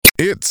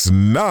It's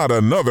not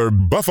another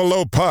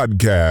Buffalo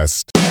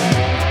podcast.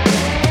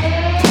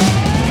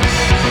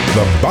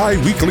 The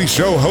bi-weekly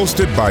show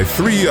hosted by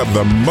three of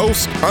the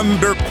most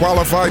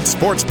underqualified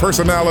sports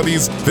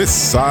personalities this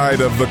side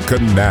of the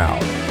canal.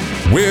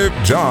 With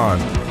John.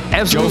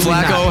 Absolutely Joe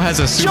Flacco not. has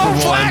a Super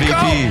Bowl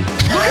MVP.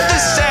 Look at the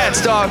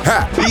stats, dog.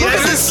 He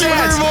has a Super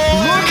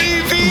Bowl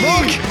MVP.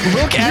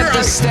 Look at the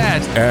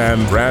stats.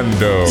 And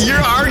Brando. Your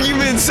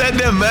argument said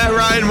that Matt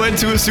Ryan went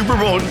to a Super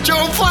Bowl.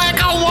 Joe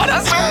Flacco won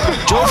a Super Bowl.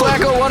 Joe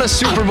Flacco won a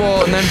Super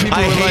Bowl, and then people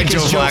I were hate like,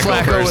 Joe "Is Joe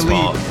Flacco Flacco first of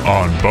all. elite?"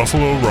 On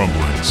Buffalo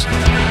Rumblings.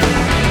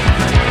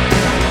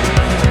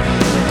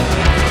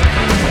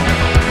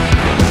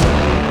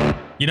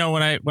 You know,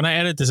 when I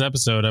edit this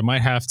episode, I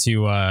might have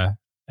to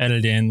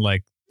edit in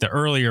like the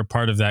earlier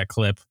part of that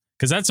clip,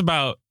 because that's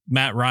about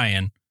Matt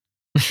Ryan,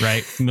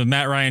 right? The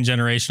Matt Ryan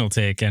generational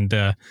take, and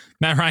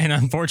Matt Ryan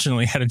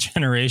unfortunately had a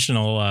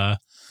generational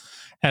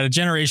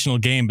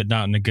game, but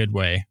not in a good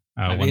way.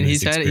 I mean,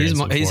 he's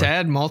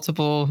had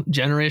multiple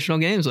generational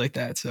games like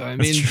that. So I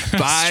mean,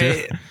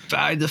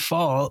 by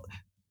default,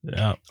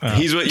 yeah,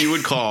 He's what you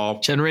would call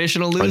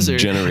generational loser. A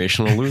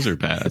generational loser,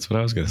 Pat. That's what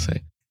I was going to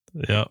say.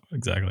 yeah,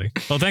 exactly.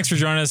 Well, thanks for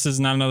joining us. This is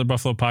Not Another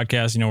Buffalo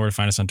Podcast. You know where to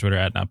find us on Twitter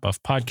at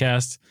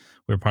NotBuffPodcast.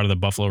 We're part of the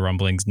Buffalo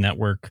Rumblings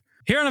Network.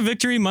 Here on a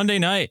Victory Monday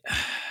night.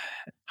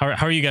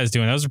 How are you guys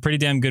doing? That was a pretty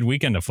damn good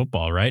weekend of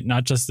football, right?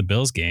 Not just the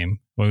Bills game.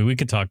 Well, we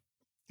could talk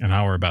an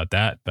hour about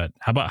that, but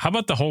how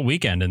about the whole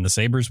weekend and the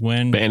Sabres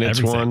win?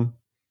 Bandits won.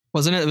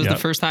 Wasn't it? It was Yep. the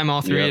first time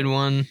all three had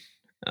won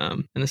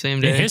in the same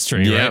day. In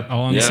history, right?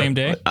 All on the same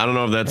day? I don't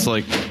know if that's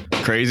like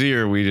crazy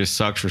or we just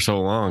sucked for so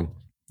long.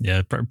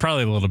 Yeah,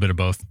 probably a little bit of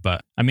both.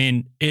 But I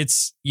mean,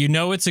 it's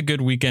a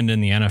good weekend in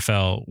the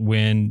NFL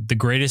when the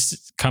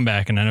greatest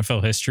comeback in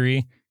NFL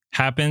history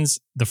happens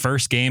the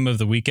first game of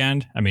the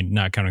weekend. I mean,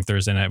 not counting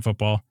Thursday Night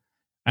Football.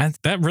 And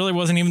that really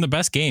wasn't even the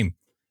best game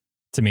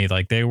to me.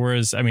 Like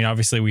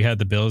obviously we had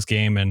the Bills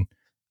game, and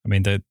I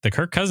mean, the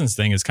Kirk Cousins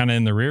thing is kind of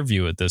in the rear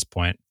view at this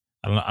point.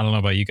 I don't know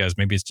about you guys.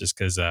 Maybe it's just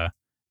because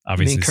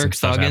obviously Kirk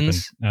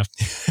Thuggins,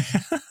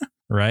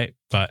 right?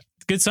 But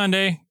good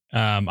Sunday.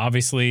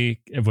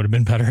 Obviously, it would have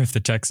been better if the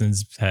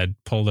Texans had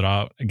pulled it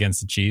out against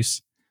the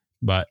Chiefs,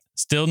 but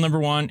still number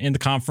one in the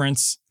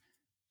conference.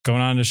 Going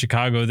on to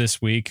Chicago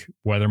this week.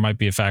 Weather might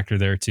be a factor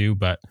there too,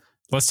 but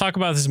let's talk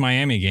about this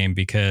Miami game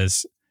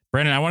because,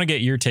 Brandon, I want to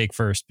get your take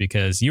first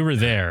because you were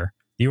there.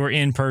 You were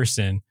in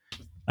person.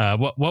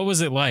 What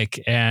was it like?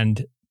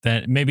 And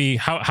then maybe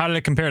how did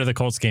it compare to the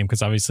Colts game?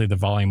 Because obviously the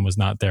volume was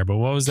not there, but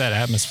what was that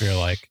atmosphere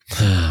like?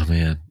 Oh,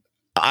 man.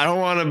 I don't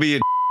want to be a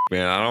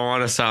man. I don't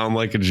want to sound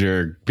like a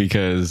jerk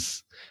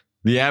because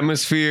the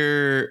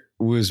atmosphere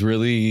was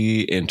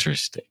really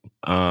interesting.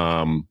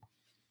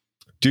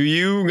 Do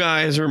you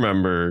guys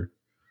remember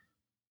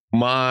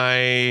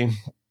my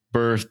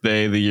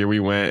birthday, the year we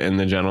went, and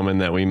the gentleman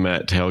that we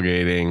met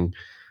tailgating,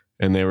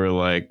 and they were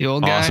like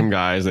awesome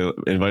guys. They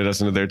invited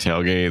us into their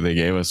tailgate. They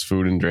gave us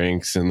food and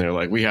drinks, and they're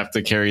like, we have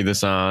to carry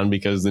this on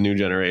because the new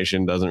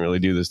generation doesn't really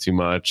do this too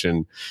much,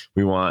 and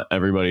we want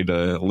everybody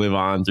to live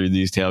on through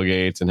these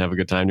tailgates and have a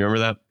good time. Do you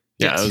remember that?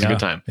 Yeah, it was a good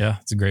time. Yeah,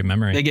 it's a great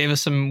memory. They gave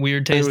us some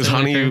weird taste. It was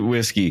honey liquor.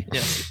 whiskey.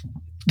 Yes.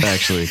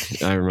 Actually,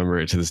 I remember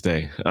it to this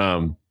day.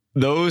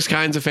 Those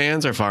kinds of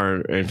fans are far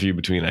and few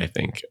between, I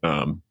think.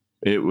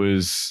 It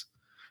was,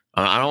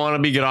 I don't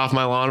want to get off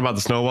my lawn about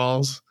the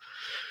snowballs,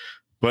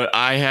 but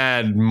I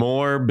had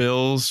more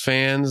Bills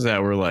fans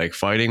that were like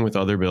fighting with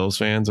other Bills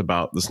fans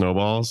about the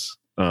snowballs.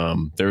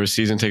 There were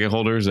season ticket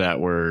holders that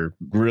were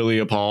really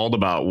appalled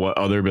about what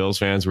other Bills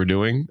fans were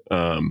doing.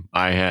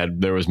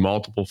 There was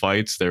multiple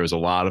fights. There was a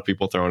lot of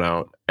people thrown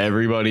out.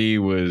 Everybody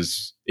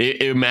was,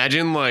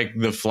 imagine like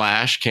the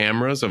flash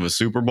cameras of a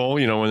Super Bowl,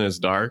 you know, when it's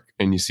dark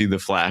and you see the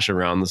flash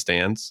around the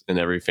stands and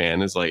every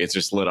fan is like, it's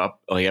just lit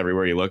up. Like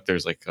everywhere you look,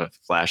 there's like a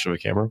flash of a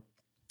camera.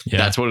 Yeah.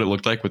 That's what it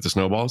looked like with the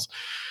snowballs.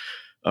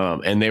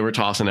 And they were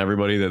tossing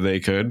everybody that they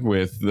could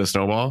with the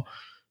snowball.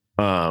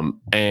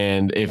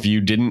 And if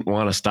you didn't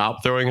want to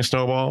stop throwing a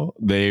snowball,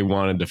 they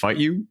wanted to fight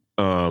you.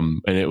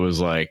 And it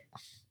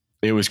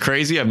was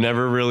crazy. I've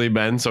never really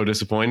been so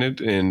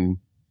disappointed in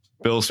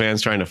Bills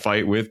fans trying to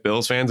fight with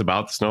Bills fans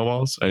about the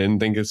snowballs. I didn't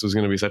think this was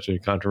going to be such a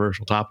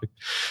controversial topic.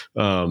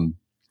 And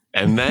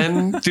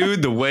then,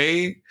 dude, the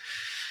way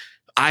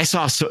I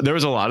saw, there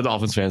was a lot of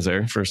Dolphins fans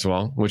there, first of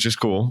all, which is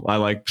cool. I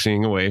like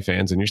seeing away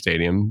fans in your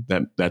stadium.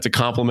 That's a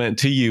compliment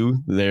to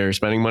you. They're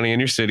spending money in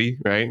your city,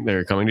 right?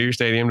 They're coming to your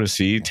stadium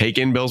to take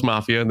in Bills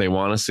Mafia. They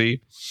want to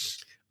see.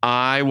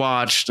 I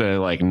watched a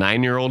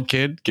 9-year-old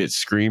kid get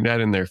screamed at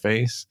in their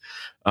face.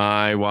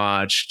 I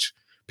watched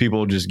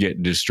people just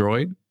get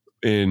destroyed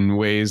in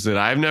ways that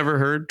I've never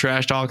heard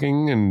trash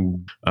talking.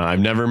 And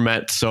I've never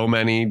met so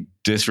many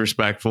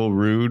disrespectful,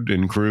 rude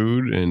and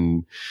crude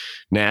and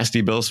nasty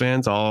Bills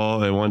fans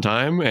all at one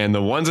time. And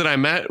the ones that I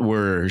met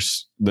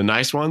the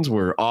nice ones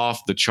were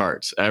off the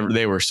charts.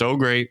 They were so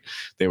great.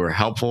 They were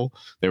helpful.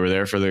 They were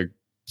there for the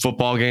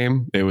football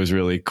game. It was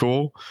really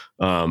cool.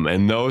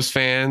 And those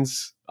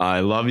fans,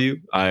 I love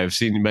you. I've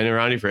been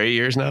around you for 8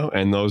 years now.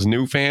 And those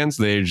new fans,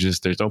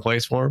 there's no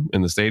place for them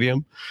in the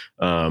stadium.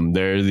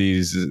 They're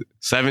these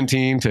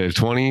 17 to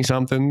 20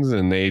 somethings,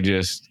 and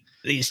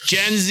these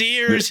Gen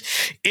Zers,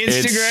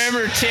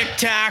 Instagrammer,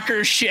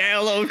 TikToker,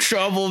 shallow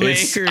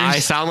troublemakers. I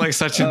sound like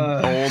such an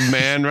old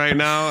man right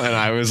now. And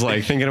I was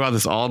like thinking about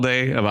this all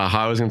day about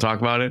how I was going to talk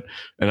about it.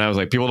 And I was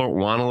like, people don't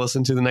want to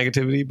listen to the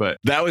negativity, but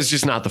that was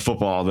just not the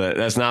football.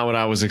 That's not what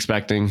I was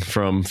expecting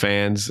from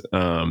fans,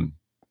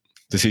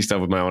 to see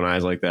stuff with my own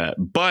eyes like that.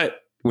 But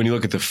when you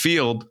look at the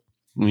field,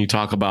 when you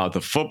talk about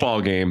the football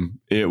game,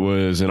 it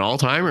was an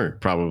all-timer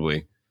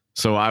probably.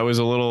 So I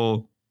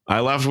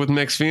left with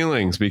mixed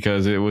feelings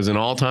because it was an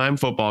all-time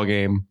football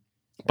game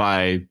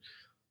by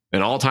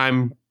an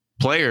all-time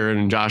player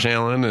in Josh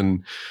Allen,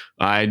 and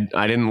I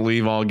didn't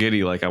leave all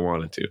giddy like I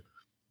wanted to.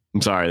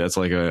 I'm sorry, that's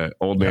like a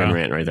old man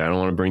rant right there. I don't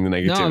want to bring the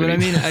negativity. No, but I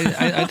mean,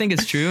 I think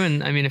it's true,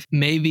 and I mean, if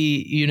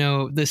maybe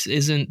this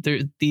isn't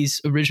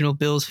these original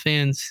Bills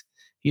fans,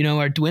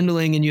 are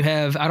dwindling, and you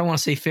have, I don't want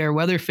to say fair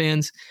weather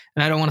fans,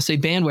 and I don't want to say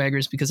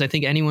bandwaggers, because I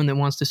think anyone that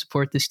wants to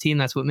support this team,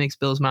 that's what makes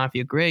Bills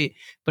Mafia great.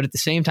 But at the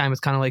same time,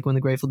 it's kind of like when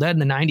the Grateful Dead in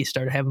the 90s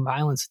started having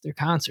violence at their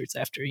concerts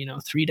after,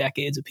 3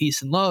 decades of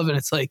peace and love. And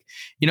it's like,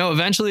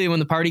 eventually when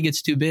the party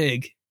gets too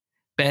big,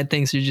 bad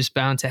things are just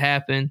bound to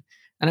happen.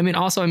 And I mean,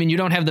 also, you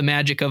don't have the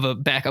magic of a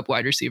backup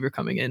wide receiver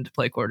coming in to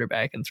play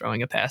quarterback and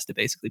throwing a pass to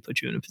basically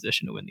put you in a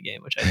position to win the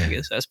game, which I think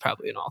that's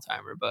probably an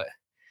all-timer. But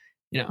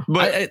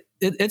but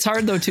it's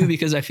hard though too,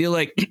 because I feel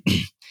like,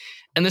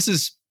 and this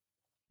is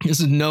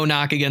no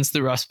knock against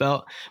the Rust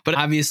Belt, but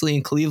obviously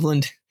in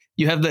Cleveland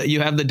you have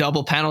the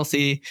double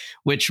penalty,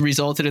 which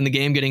resulted in the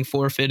game getting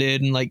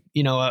forfeited, and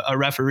a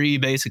referee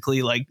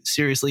basically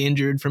seriously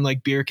injured from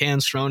beer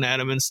cans thrown at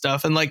him and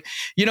stuff. And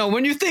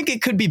when you think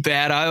it could be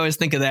bad, I always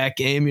think of that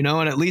game,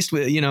 and at least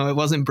it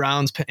wasn't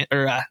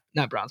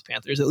not Browns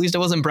Panthers. At least it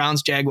wasn't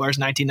Browns Jaguars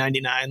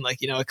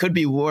 1999. It could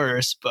be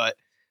worse, but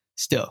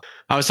still.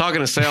 I was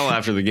talking to Sale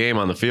after the game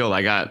on the field.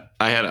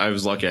 I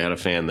was lucky I had a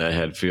fan that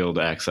had field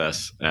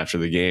access after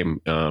the game.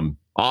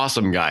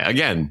 Awesome guy.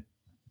 Again,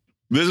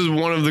 this is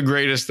one of the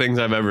greatest things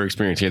I've ever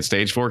experienced. He had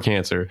stage 4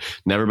 cancer,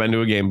 never been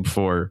to a game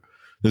before.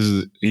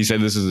 He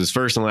said this is his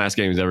first and last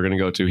game he's ever going to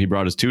go to. He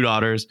brought his 2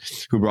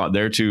 daughters, who brought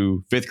their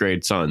 2 5th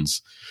grade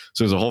sons.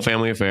 So it was a whole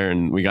family affair,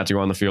 and we got to go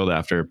on the field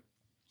after.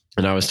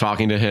 And I was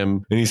talking to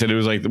him, and he said it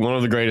was one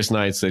of the greatest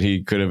nights that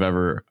he could have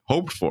ever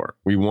hoped for.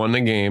 We won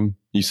the game.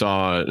 You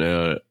saw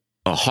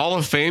a Hall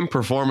of Fame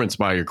performance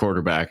by your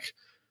quarterback.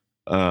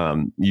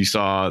 You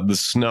saw the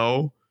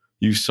snow.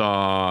 You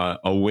saw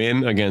a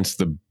win against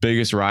the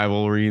biggest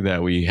rivalry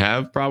that we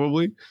have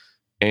probably.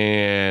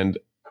 And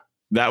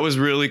that was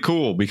really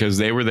cool because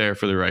they were there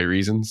for the right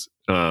reasons.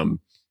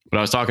 But I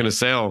was talking to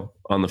Sale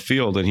on the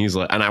field, and he's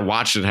like, and I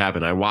watched it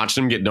happen. I watched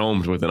him get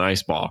domed with an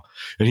ice ball,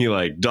 and he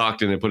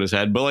ducked and it put his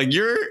head. But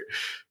you're,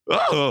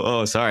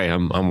 sorry,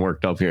 I'm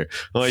worked up here.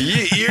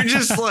 You're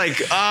just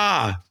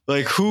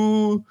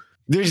who?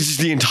 There's just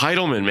the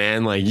entitlement,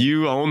 man.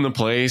 You own the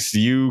place,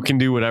 you can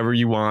do whatever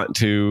you want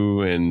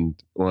to, and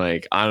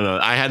I don't know.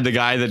 I had the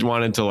guy that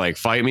wanted to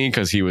fight me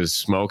because he was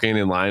smoking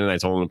in line, and I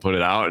told him to put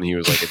it out, and he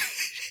was like.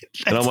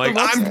 And I'm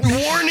I'm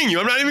warning you.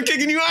 I'm not even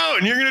kicking you out,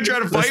 and you're gonna try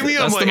to fight me.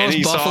 That's the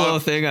most Buffalo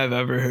thing I've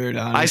ever heard.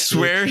 Honestly. I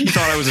swear he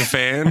thought I was a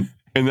fan,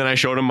 and then I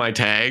showed him my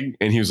tag,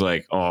 and he was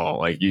like,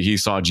 "Oh, he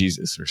saw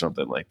Jesus or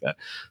something like that."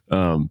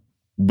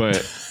 But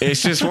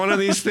it's just one of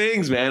these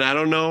things, man. I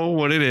don't know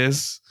what it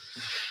is,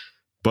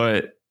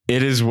 but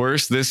it is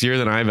worse this year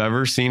than I've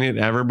ever seen it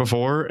ever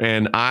before.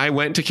 And I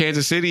went to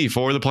Kansas City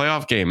for the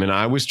playoff game, and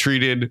I was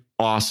treated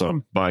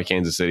awesome by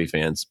Kansas City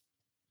fans.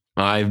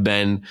 I've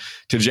been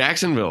to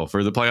Jacksonville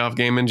for the playoff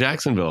game in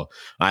Jacksonville.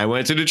 I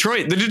went to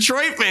Detroit. The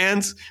Detroit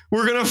fans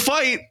were going to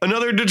fight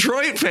another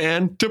Detroit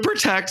fan to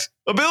protect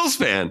a Bills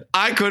fan.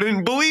 I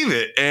couldn't believe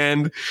it.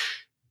 And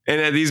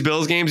at these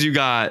Bills games, you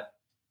got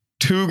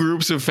 2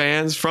 groups of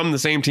fans from the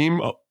same team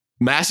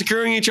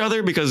massacring each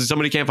other because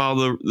somebody can't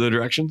follow the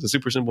directions, the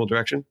super simple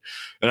direction.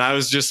 And I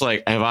was just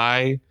like, have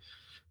I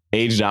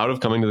aged out of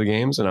coming to the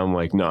games? And I'm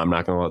like, no, I'm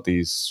not going to let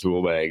these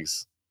fool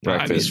bags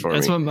breakfast for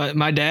that's me. What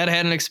my dad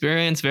had an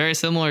experience very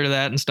similar to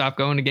that and stopped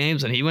going to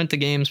games, and he went to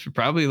games for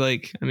probably I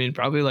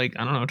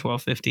don't know,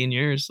 12, 15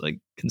 years,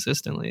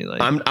 consistently.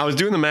 I was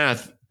doing the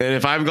math, and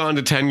if I've gone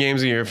to 10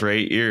 games a year for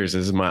 8 years,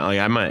 this is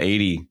I'm at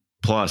 80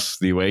 plus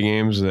the away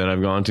games that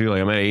I've gone to.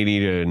 I'm at 80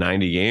 to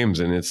 90 games,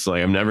 and it's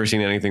I've never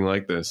seen anything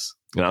like this.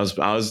 And I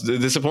was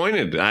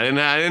disappointed. I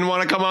didn't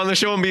want to come on the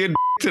show and be a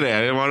today.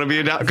 I didn't want to be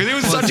a because it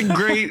was such a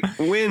great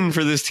win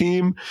for this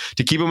team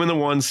to keep them in the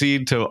 1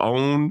 seed, to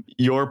own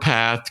your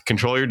path,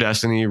 control your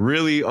destiny,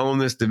 really own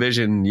this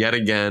division yet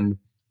again,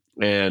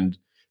 and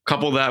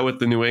couple that with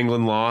the New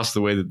England loss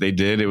the way that they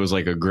did. It was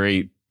a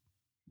great,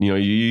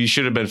 you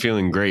should have been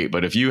feeling great.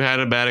 But if you had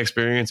a bad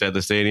experience at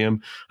the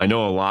stadium, I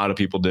know a lot of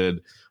people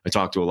did. I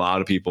talked to a lot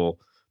of people.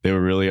 They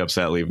were really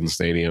upset leaving the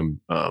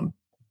stadium.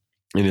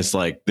 And it's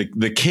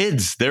the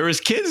kids, there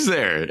was kids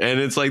there, and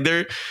it's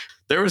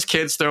there was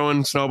kids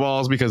throwing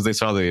snowballs because they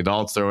saw the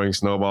adults throwing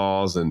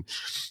snowballs. And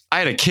I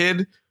had a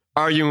kid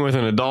arguing with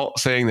an adult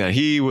saying that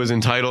he was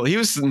entitled. He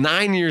was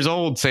 9 years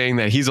old saying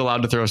that he's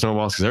allowed to throw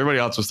snowballs because everybody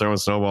else was throwing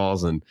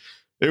snowballs. And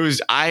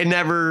I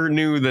never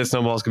knew that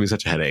snowballs could be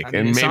such a headache. I mean,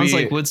 and it maybe, sounds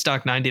like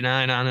Woodstock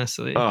 99,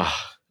 honestly.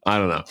 I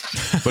don't know.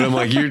 But I'm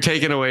like, you're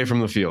taken away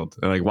from the field.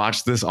 And like,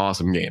 watch this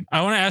awesome game.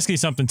 I want to ask you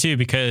something too,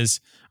 because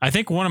I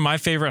think one of my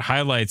favorite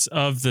highlights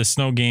of the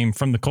snow game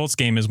from the Colts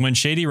game is when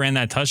Shady ran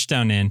that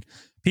touchdown in.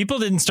 People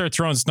didn't start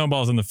throwing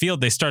snowballs in the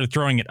field. They started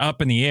throwing it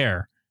up in the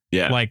air.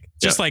 Yeah. Like,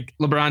 just like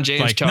LeBron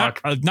James like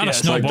chalk. Not a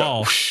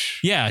snowball. Like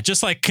yeah.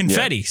 Just like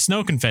confetti,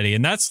 snow confetti.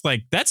 And that's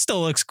like, that still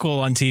looks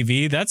cool on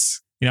TV.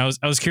 That's, I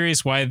was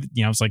curious why,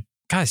 I was like,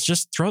 guys,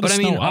 just throw the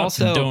snow up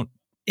also, and don't.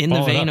 In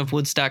the vein of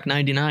Woodstock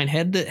 99,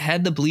 had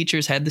the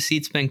bleachers, had the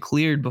seats been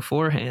cleared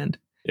beforehand,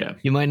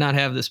 you might not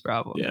have this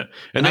problem. Yeah.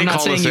 And I'm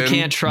not saying you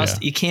can't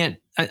trust, you can't,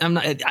 I'm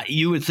not,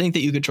 you would think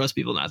that you could trust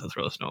people not to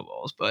throw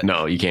snowballs, but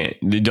no, you can't.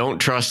 You don't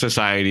trust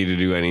society to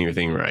do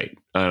anything right.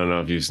 I don't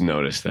know if you've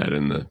noticed that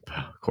in the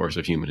course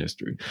of human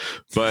history,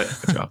 but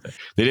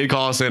they did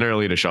call us in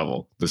early to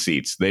shovel the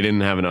seats. They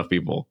didn't have enough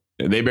people.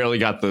 They barely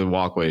got the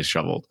walkways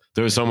shoveled.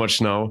 There was so much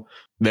snow.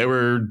 They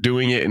were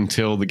doing it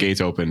until the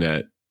gates opened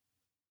at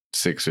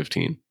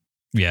 6:15.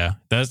 Yeah,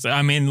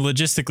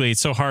 logistically,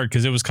 it's so hard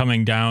because it was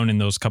coming down in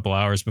those couple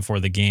hours before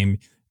the game.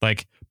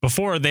 Like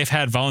before, they've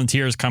had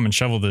volunteers come and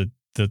shovel the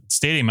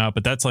stadium out,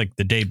 but that's like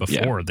the day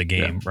before the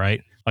game,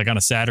 right? Like on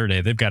a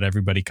Saturday, they've got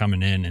everybody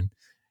coming in,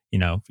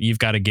 and you've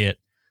got to get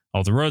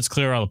all the roads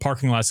clear, all the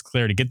parking lots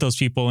clear to get those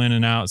people in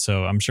and out.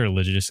 So I'm sure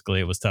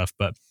logistically it was tough.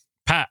 But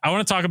Pat, I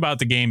want to talk about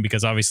the game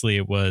because obviously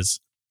it was,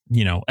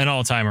 an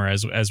all timer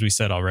as we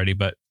said already,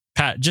 but.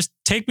 Pat, just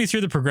take me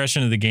through the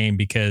progression of the game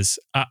because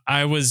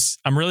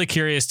I'm really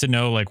curious to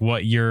know like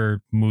what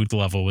your mood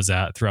level was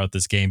at throughout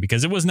this game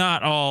because it was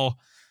not all,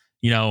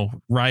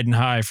 riding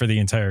high for the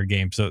entire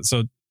game. So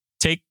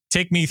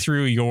take me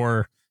through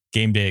your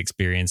game day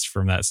experience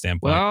from that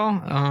standpoint.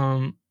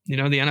 Well, the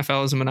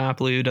NFL is a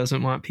monopoly who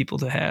doesn't want people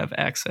to have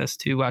access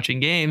to watching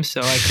games.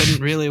 So I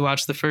couldn't really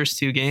watch the first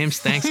two games.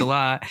 Thanks a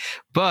lot.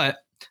 But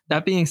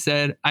that being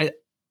said,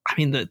 I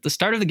mean, the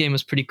start of the game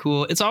was pretty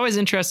cool. It's always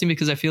interesting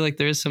because I feel like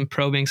there is some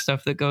probing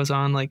stuff that goes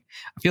on. Like,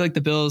 I feel like the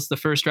Bills, the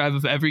first drive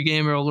of every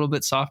game are a little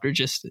bit softer,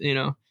 just,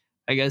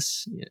 I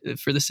guess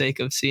for the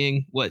sake of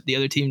seeing what the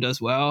other team does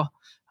well.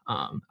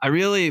 I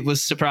really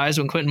was surprised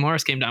when Quentin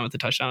Morris came down with the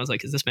touchdown. I was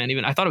like, is this man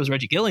even? I thought it was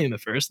Reggie Gilliam at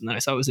first, and then I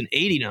saw it was an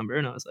 80 number,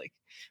 and I was like,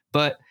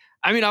 but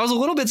I mean, I was a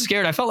little bit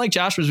scared. I felt like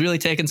Josh was really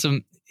taking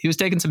some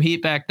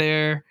heat back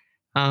there.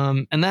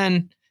 And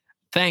then,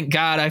 thank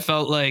God, I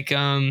felt like,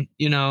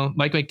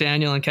 Mike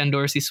McDaniel and Ken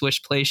Dorsey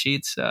switched play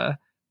sheets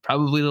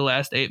probably the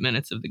last 8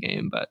 minutes of the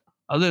game. But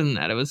other than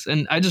that,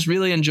 and I just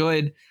really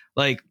enjoyed,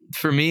 like,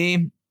 for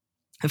me,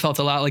 it felt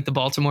a lot like the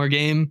Baltimore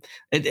game.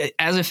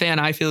 As a fan,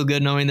 I feel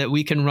good knowing that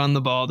we can run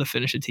the ball to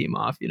finish a team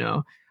off,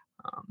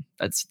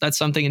 That's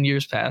something in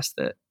years past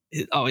that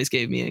it always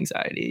gave me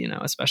anxiety,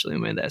 especially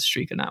when that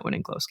streak of not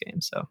winning close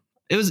games. So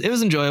it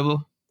was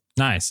enjoyable.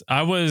 Nice.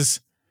 I was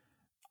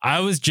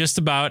just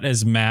about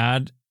as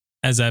mad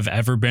as I've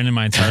ever been in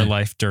my entire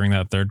life during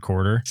that third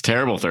quarter. It's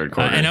terrible third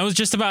quarter. And I was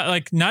just about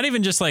like, not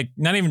even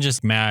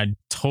just mad,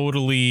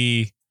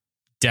 totally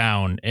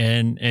down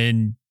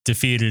and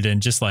defeated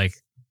and just like,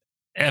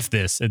 F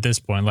this at this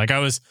point. Like I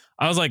was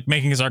like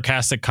making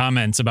sarcastic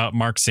comments about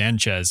Mark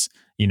Sanchez,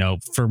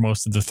 for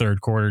most of the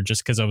third quarter,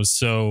 just because I was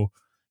so,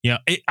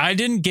 I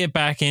didn't get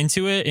back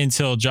into it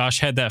until Josh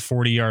had that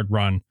 40-yard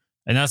run.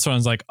 And that's when I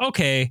was like,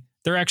 okay,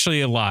 they're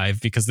actually alive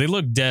because they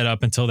looked dead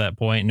up until that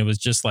point. And it was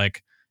just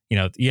like,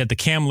 you had the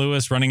Cam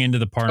Lewis running into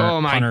the punter.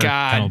 Oh my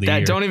God.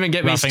 That don't even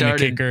get me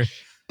started.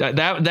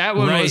 That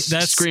one was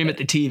scream at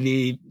the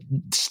TV,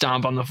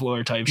 stomp on the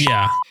floor type shit.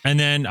 Yeah. And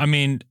then, I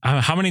mean,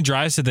 how many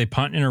drives did they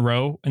punt in a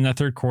row in that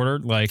third quarter?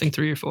 Like, I think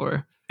 3 or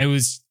 4. It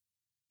was,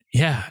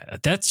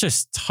 that's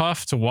just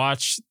tough to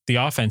watch the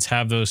offense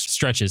have those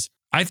stretches.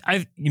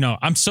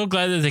 I'm so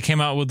glad that they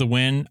came out with the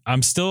win.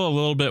 I'm still a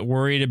little bit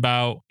worried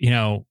about,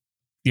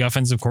 the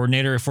offensive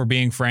coordinator, if we're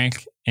being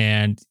frank.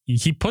 And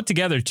he put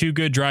together 2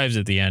 good drives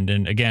at the end.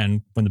 And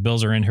again, when the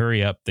Bills are in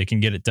hurry up, they can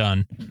get it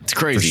done. It's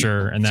crazy. For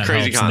sure. And that's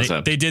crazy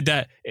concept. They did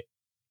that.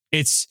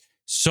 It's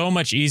so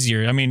much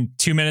easier. I mean,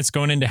 2 minutes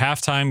going into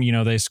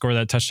halftime, they score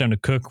that touchdown to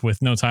Cook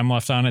with no time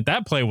left on it.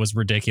 That play was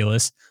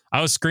ridiculous.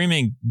 I was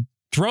screaming,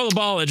 throw the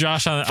ball at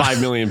Josh.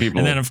 5 million people.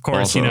 And then, of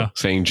course,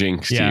 saying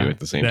jinx to you at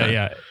the same time.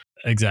 Yeah,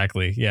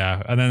 exactly.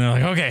 Yeah. And then they're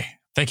like, okay,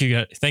 thank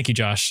you,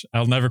 Josh.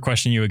 I'll never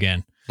question you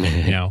again.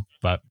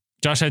 But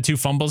Josh had 2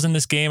 fumbles in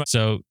this game,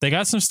 so they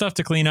got some stuff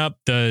to clean up.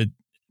 The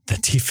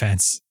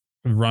defense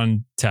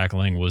run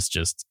tackling was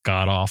just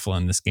god awful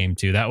in this game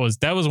too. That was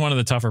one of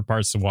the tougher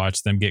parts to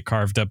watch them get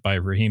carved up by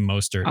Raheem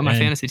Mostert on my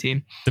fantasy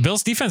team. The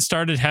Bills defense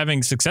started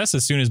having success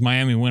as soon as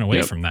Miami went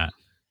away from that,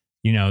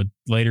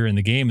 later in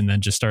the game, and then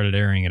just started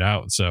airing it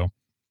out. So,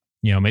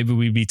 maybe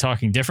we'd be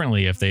talking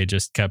differently if they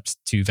just kept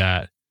to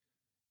that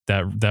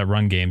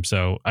run game.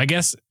 So I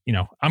guess,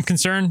 I'm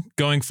concerned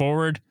going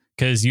forward,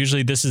 because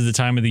usually this is the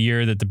time of the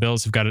year that the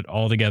Bills have got it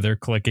all together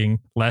clicking.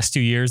 Last 2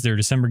 years, their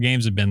December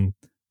games have been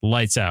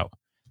lights out.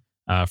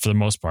 for the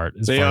most part.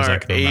 As they far as I are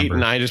can 8, remember.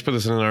 and I just put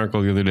this in an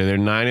article the other day. They're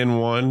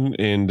 9-1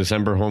 in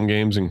December home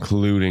games,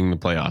 including the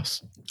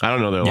playoffs. I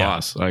don't know their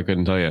loss. I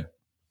couldn't tell you.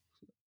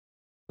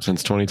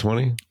 Since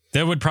 2020?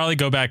 That would probably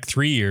go back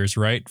 3 years,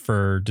 right?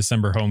 For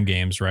December home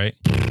games, right?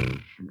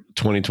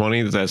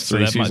 2020, that's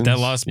 3 seasons. That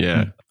loss,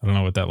 yeah. I don't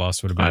know what that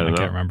loss would have been. I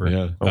can't remember.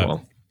 Yeah. Oh,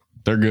 well.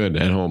 They're good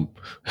at home.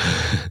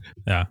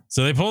 Yeah.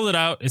 So they pulled it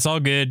out. It's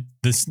all good.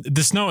 The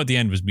snow at the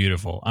end was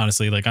beautiful,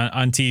 honestly. Like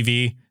on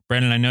TV,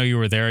 Brandon, I know you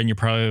were there and you're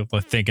probably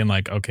thinking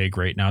like, okay,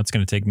 great. Now it's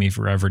going to take me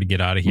forever to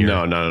get out of here.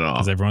 No, not at all.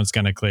 Because everyone's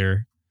going to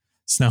clear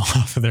snow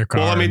off of their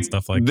car and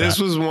stuff like that. This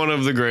was one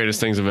of the greatest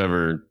things I've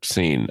ever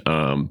seen.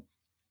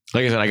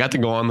 Like I said, I got to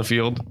go on the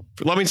field.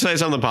 Let me say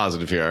something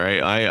positive here. All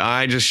right.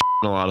 I just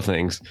a lot of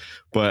things,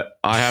 but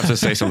I have to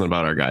say something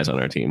about our guys on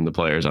our team, the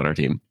players on our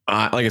team.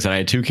 Like I said, I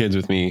had 2 kids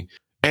with me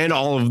and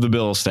all of the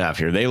Bills staff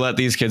here. They let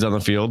these kids on the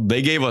field.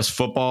 They gave us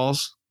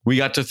footballs. We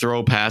got to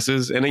throw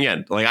passes. And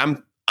again, like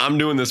I'm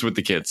doing this with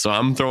the kids. So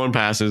I'm throwing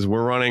passes.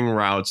 We're running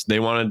routes. They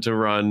wanted to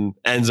run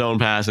end zone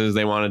passes.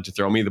 They wanted to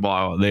throw me the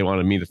ball. They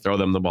wanted me to throw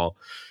them the ball.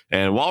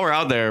 And while we're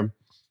out there,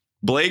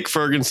 Blake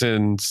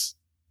Ferguson's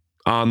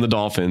on the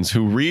Dolphins,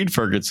 who Reed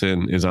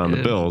Ferguson is on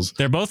the Bills.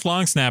 They're both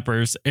long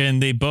snappers,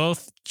 and they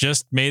both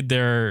just made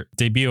their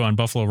debut on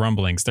Buffalo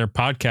Rumblings. Their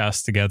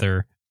podcast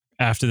together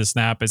after the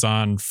snap is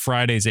on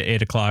Fridays at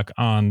 8:00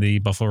 on the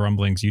Buffalo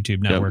Rumblings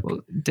YouTube network. Well,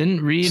 didn't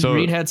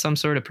Reed had some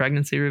sort of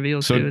pregnancy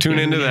reveal? So tune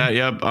into that.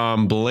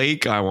 Yep.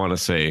 Blake, I want to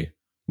say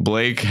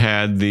Blake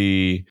had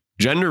the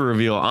gender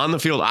reveal on the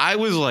field. I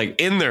was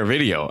like in their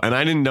video and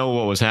I didn't know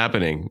what was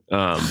happening.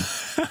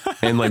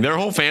 And like their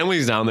whole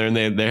family's down there and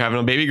they're having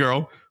a baby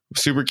girl.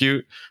 Super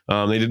cute.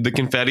 They did the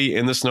confetti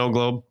in the snow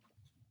globe.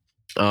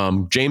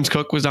 James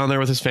Cook was down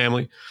there with his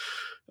family.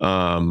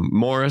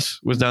 Morris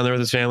was down there with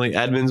his family.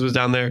 Edmonds was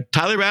down there.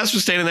 Tyler Bass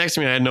was standing next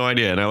to me. I had no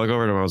idea. And I look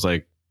over at him. I was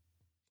like,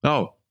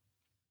 oh,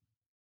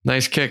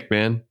 nice kick,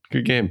 man.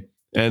 Good game.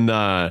 And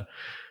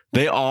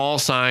they all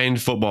signed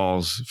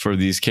footballs for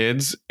these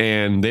kids.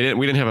 And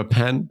we didn't have a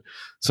pen.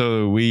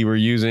 So we were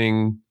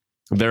using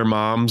their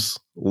mom's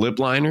lip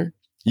liner.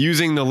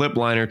 Using the lip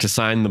liner to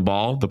sign the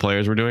ball, the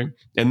players were doing.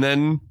 And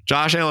then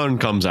Josh Allen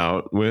comes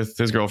out with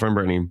his girlfriend,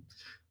 Brittany.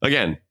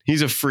 Again,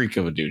 he's a freak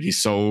of a dude.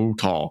 He's so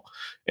tall.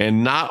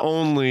 And not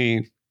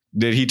only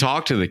did he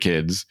talk to the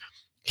kids,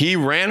 he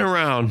ran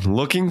around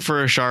looking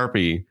for a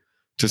Sharpie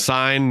to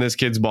sign this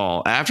kid's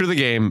ball after the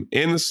game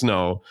in the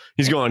snow.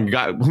 He's going,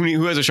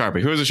 who has a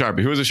Sharpie? Who has a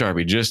Sharpie? Who has a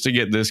Sharpie? Just to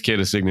get this kid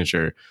a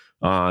signature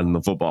on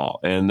the football.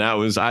 And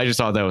I just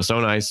thought that was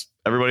so nice.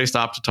 Everybody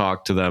stopped to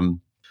talk to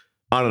them.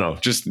 I don't know.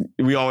 Just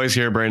we always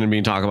hear Brandon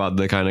Bean talk about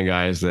the kind of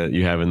guys that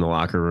you have in the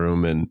locker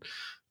room, and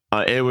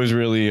it was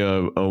really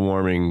a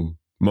warming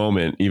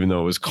moment, even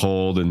though it was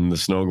cold and the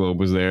snow globe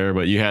was there.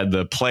 But you had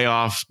the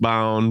playoff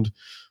bound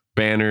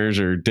banners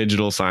or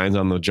digital signs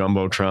on the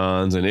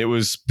jumbotrons, and it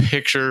was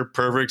picture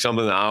perfect,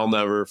 something that I'll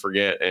never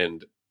forget.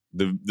 And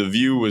the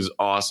view was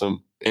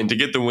awesome, and to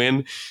get the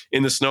win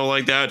in the snow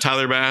like that,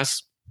 Tyler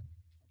Bass,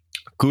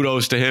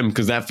 kudos to him,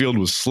 because that field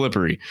was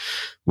slippery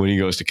when he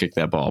goes to kick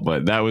that ball.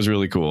 But that was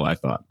really cool, I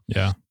thought.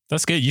 Yeah,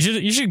 that's good. You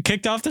should have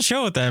kicked off the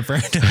show with that,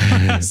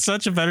 Brandon.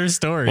 Such a better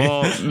story.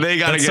 Well, they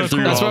got to get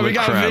through. That's why we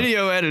got crap.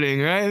 Video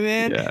editing, right,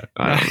 man? Yeah,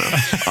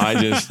 I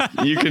don't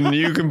know.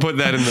 you can put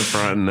that in the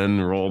front and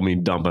then roll me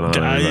dumping on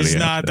everybody. It's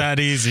not that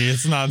easy.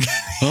 It's not.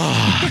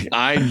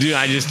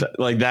 I just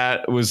like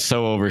that was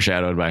so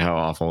overshadowed by how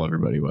awful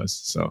everybody was.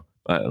 So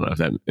I don't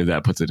know if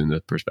that puts it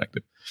into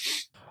perspective.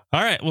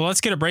 All right, well,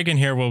 let's get a break in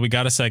here while we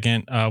got a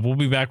second. We'll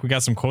be back. We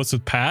got some quotes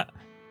with Pat.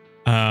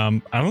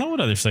 I don't know what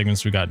other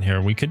segments we got in here.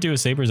 We could do a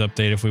Sabres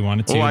update if we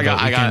wanted to.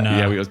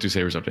 Let's do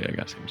Sabres update. I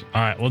got Sabres.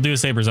 All right, we'll do a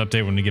Sabres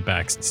update when we get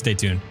back. Stay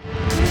tuned.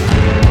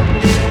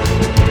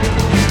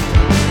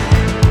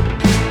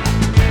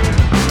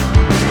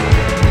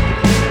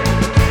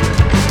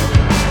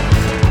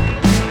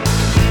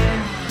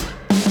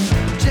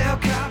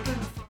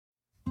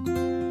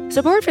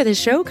 Support for this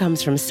show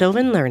comes from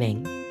Sylvan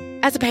Learning.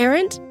 As a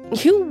parent,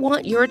 you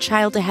want your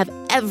child to have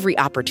every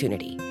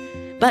opportunity,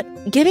 but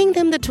giving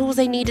them the tools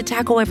they need to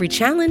tackle every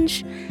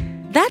challenge,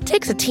 that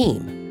takes a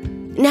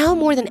team. Now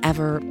more than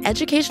ever,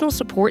 educational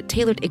support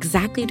tailored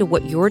exactly to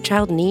what your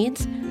child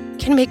needs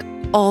can make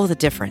all the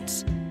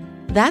difference.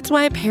 That's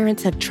why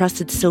parents have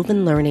trusted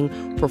Sylvan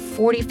Learning for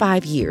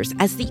 45 years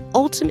as the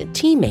ultimate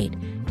teammate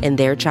in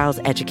their child's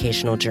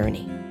educational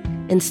journey,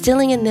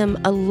 instilling in them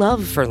a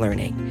love for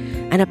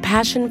learning and a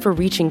passion for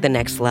reaching the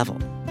next level.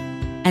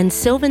 And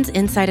Sylvan's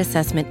Insight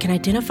Assessment can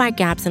identify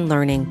gaps in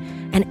learning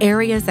and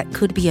areas that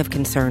could be of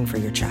concern for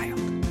your child.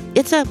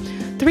 It's a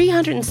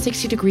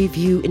 360-degree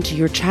view into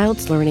your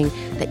child's learning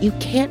that you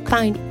can't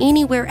find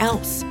anywhere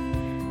else,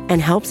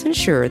 and helps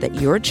ensure that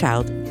your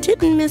child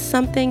didn't miss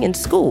something in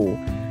school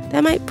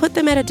that might put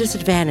them at a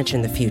disadvantage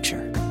in the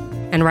future.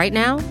 And right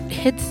now,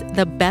 it's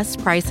the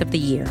best price of the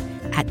year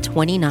at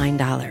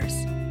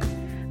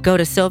 $29. Go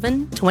to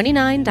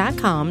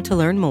sylvan29.com to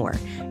learn more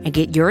and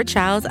get your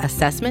child's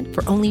assessment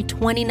for only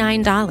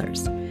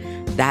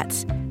 $29.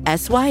 That's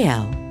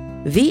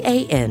SYLVAN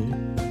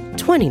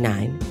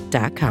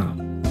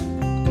Forever29.com.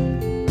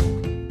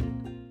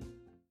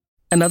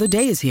 Another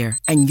day is here,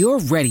 and you're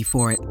ready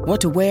for it.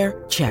 What to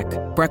wear? Check.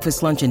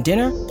 Breakfast, lunch, and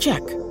dinner? Check.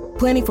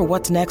 Planning for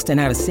what's next and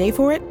how to save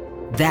for it?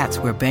 That's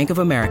where Bank of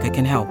America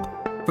can help.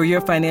 For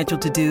your financial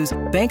to-dos,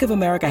 Bank of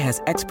America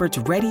has experts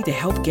ready to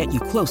help get you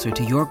closer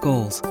to your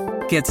goals.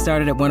 Get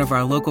started at one of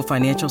our local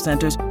financial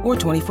centers or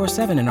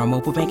 24/7 in our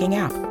mobile banking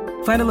app.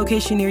 Find a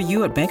location near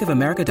you at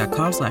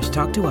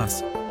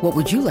bankofamerica.com/talktous. What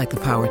would you like the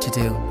power to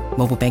do?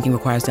 Mobile banking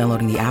requires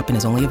downloading the app and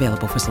is only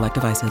available for select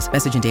devices.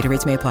 Message and data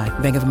rates may apply.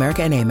 Bank of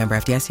America NA, member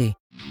FDIC.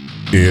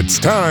 It's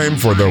time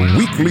for the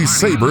Weekly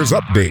Sabres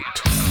Update.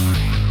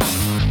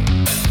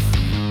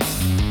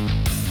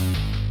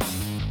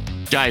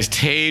 Guys,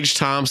 Tage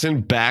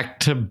Thompson,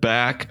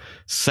 back-to-back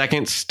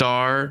second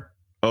star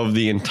of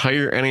the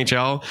entire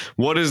NHL.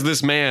 What does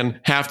this man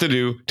have to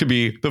do to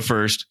be the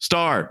first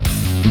star?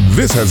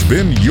 This has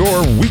been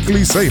your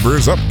Weekly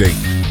Sabres Update.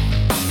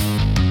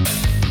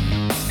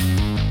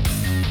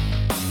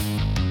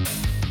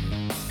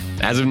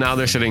 As of now,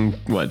 they're sitting,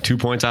 2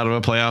 points out of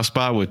a playoff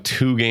spot with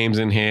 2 games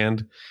in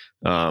hand.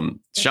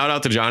 Shout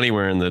out to Johnny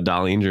wearing the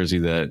Darlene jersey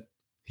that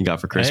he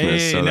got for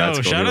Christmas. Hey, so no, that's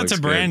cool. shout He out to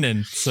looks Brandon.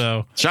 good.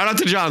 So shout out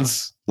to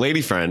John's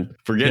lady friend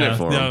for getting it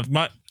for him.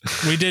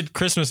 We did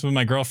Christmas with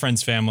my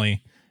girlfriend's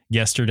family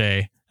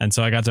yesterday, and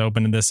so I got to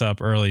open this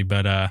up early,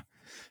 but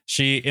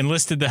she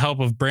enlisted the help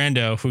of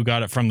Brando, who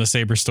got it from the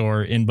Sabre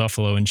store in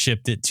Buffalo and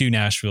shipped it to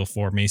Nashville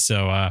for me.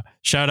 So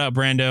shout out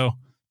Brando,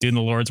 doing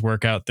the Lord's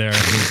work out there.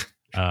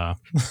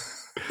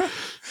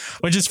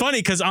 Which is funny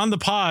because on the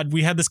pod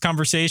we had this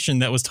conversation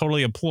that was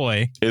totally a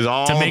ploy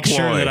to make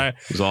sure that it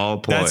was all a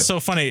ploy. That's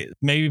so funny.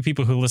 Maybe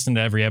people who listen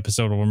to every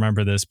episode will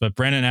remember this, but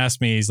Brandon asked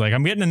me, he's like,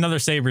 I'm getting another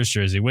Sabres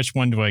jersey. Which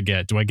one do I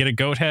get? Do I get a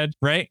goat head?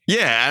 Right?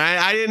 Yeah, and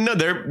I didn't know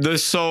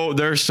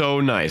they're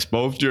so nice.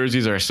 Both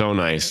jerseys are so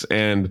nice.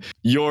 And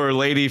your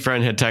lady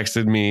friend had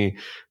texted me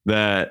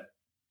that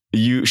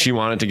she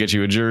wanted to get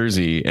you a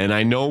jersey, and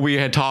I know we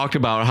had talked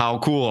about how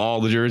cool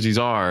all the jerseys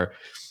are.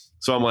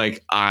 So I'm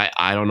like,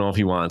 I don't know if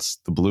he wants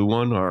the blue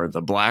one or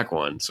the black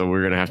one. So we're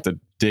going to have to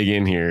dig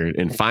in here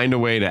and find a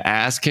way to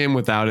ask him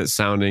without it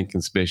sounding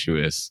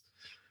conspicuous.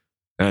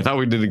 And I thought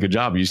we did a good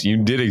job. You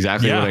did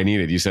exactly what I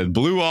needed. You said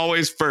blue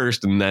always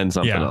first and then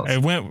something else.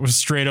 It went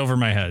straight over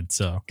my head.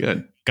 So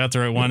good. Got the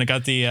right one. I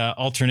got the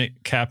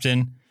alternate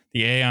captain,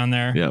 the A on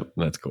there. Yep.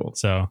 That's cool.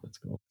 So that's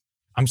cool.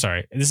 I'm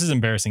sorry. This is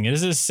embarrassing.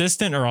 Is it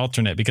assistant or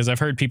alternate? Because I've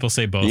heard people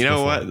say both. You know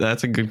before. what?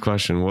 That's a good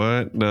question.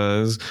 What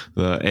does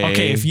the A?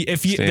 Okay, if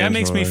you that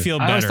makes me feel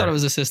better. I always thought it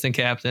was assistant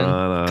captain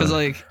because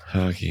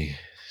hockey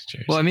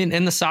jersey. Well, I mean,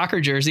 in the soccer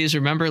jerseys,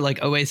 remember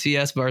like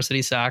OACS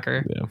varsity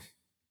soccer? Yeah.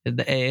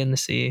 The A and the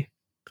C.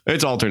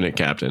 It's alternate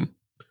captain.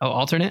 Oh,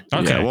 alternate?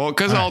 Okay. Yeah, well,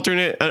 because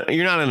alternate,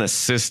 you're not an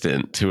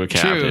assistant to a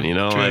captain, you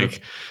know, true.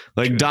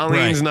 like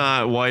Darlene's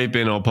not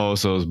wiping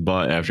Oposo's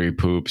butt after he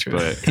poops,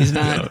 but he's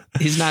not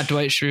he's not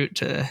Dwight Schrute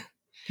to.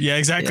 Yeah,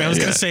 exactly. Yeah, I was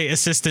going to say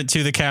assistant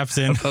to the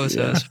captain.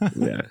 Oposo's.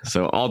 Yeah.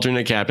 So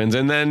alternate captains.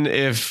 And then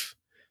if,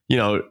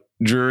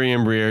 Drury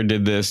and Briere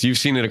did this, you've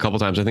seen it a couple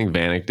times. I think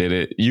Vanek did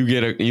it.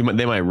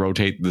 They might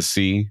rotate the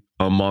C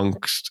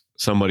amongst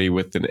somebody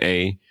with an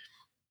A.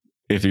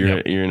 If you're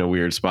in a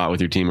weird spot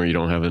with your team or you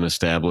don't have an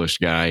established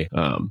guy,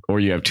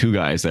 or you have 2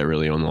 guys that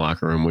really own the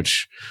locker room,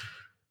 which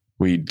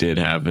we did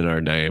have in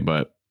our day.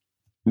 But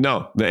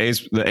no, the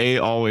A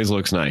always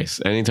looks nice.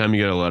 Anytime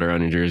you get a letter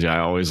on your jersey, I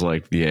always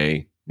like the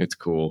A. It's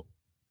cool.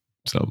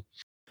 So, all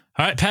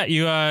right, Pat,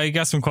 you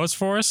got some quotes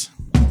for us?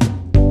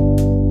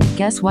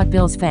 Guess what,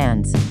 Bills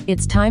fans?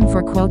 It's time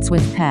for Quotes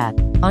with Pat.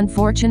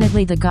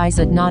 Unfortunately, the guys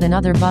at Not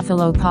Another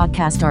Buffalo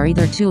podcast are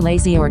either too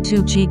lazy or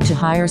too cheap to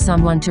hire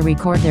someone to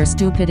record their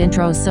stupid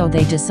intros, so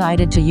they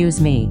decided to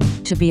use me.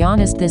 To be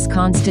honest, this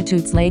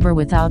constitutes labor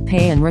without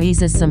pay and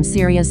raises some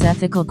serious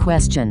ethical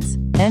questions.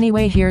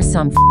 Anyway, here's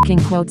some f***ing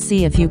quotes.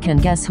 See if you can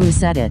guess who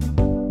said it.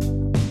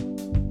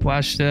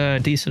 Watched a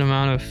decent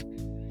amount of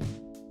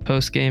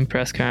post-game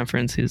press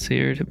conferences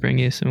here to bring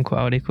you some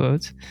quality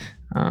quotes.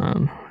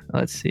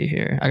 Let's see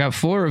here. I got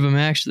 4 of them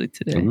actually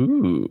today.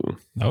 Ooh.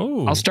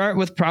 Oh. I'll start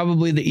with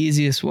probably the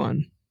easiest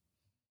one.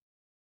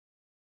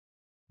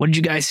 What did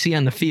you guys see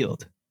on the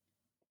field?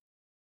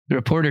 The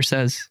reporter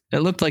says, it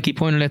looked like he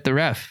pointed at the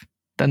ref.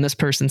 Then this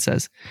person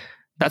says,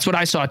 that's what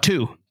I saw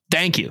too.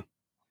 Thank you.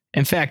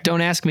 In fact,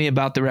 don't ask me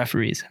about the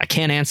referees. I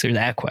can't answer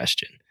that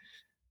question.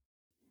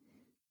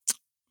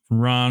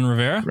 Ron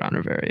Rivera? Ron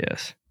Rivera,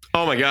 yes.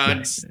 Oh my God.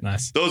 Yes,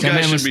 nice. Those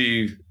guys should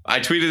be, I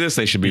tweeted this,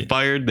 they should be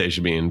fired. They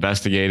should be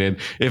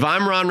investigated. If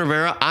I'm Ron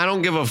Rivera, I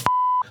don't give a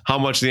how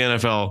much the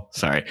NFL,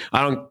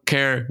 I don't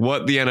care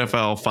what the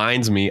NFL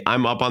finds me.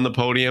 I'm up on the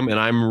podium and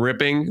I'm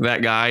ripping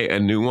that guy a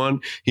new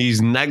one.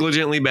 He's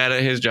negligently bad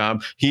at his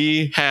job.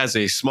 He has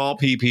a small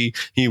PP.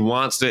 He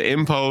wants to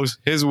impose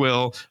his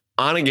will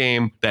on a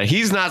game that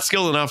he's not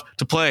skilled enough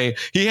to play.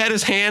 He had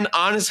his hand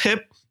on his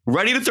hip,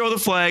 ready to throw the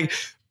flag,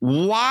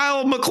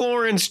 while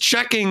McLaurin's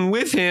checking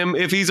with him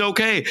if he's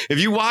okay. If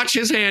you watch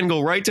his hand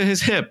go right to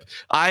his hip,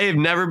 I have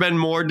never been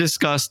more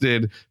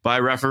disgusted by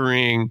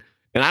refereeing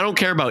And I don't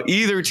care about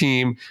either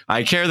team.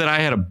 I care that I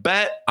had a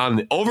bet on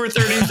the over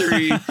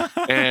 33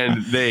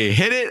 and they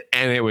hit it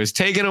and it was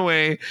taken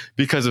away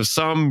because of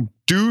some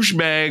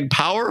douchebag,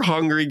 power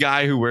hungry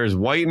guy who wears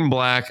white and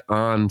black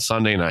on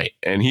Sunday night.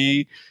 And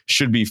he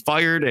should be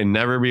fired and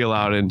never be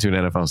allowed into an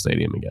NFL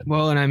stadium again.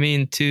 Well, and I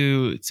mean,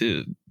 to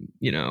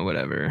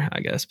whatever, I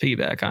guess,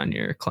 piggyback on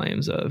your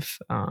claims of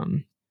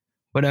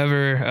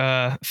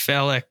whatever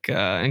phallic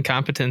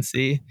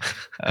incompetency.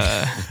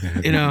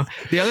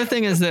 The other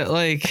thing is that,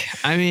 like,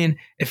 I mean,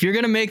 if you're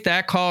going to make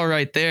that call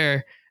right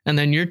there and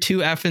then you're too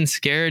effing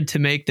scared to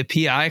make the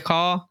PI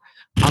call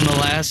on the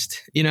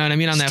last, you know what I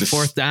mean, on that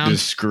fourth down.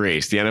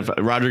 Disgrace. The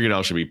NFL, Roger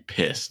Goodell should be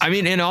pissed. I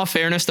mean, in all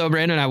fairness, though,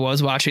 Brandon, I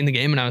was watching the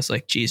game and I was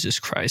like, Jesus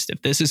Christ,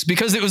 if this is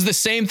because it was the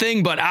same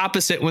thing, but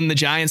opposite when the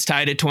Giants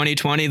tied at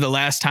 2020, the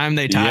last time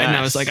they tied. Yes. And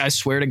I was like, I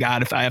swear to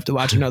God, if I have to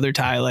watch another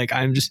tie, like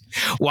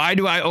why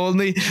do I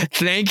only,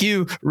 thank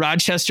you,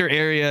 Rochester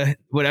area,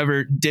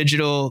 whatever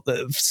digital,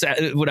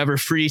 whatever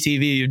free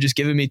TV, you've just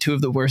given me two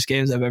of the worst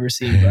games I've ever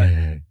seen. But,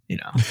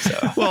 so.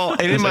 Well,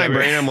 and in my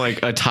brain, I'm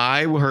like, a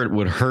tie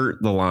would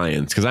hurt the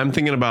Lions. Because I'm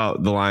thinking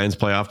about the Lions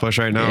playoff push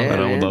right now, and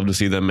I would love to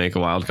see them make a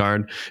wild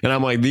card. And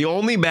I'm like, the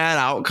only bad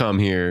outcome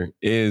here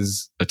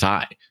is a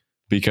tie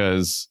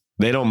because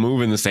they don't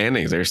move in the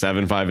standings. They're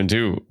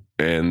 7-5-2,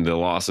 and the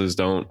losses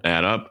don't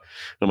add up.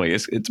 I'm like,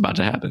 it's about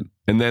to happen.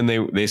 And then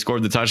they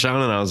scored the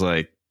touchdown, and I was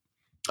like,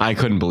 I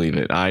couldn't believe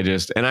it.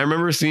 And I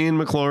remember seeing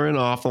McLaurin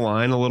off the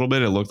line a little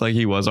bit. It looked like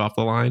he was off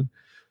the line.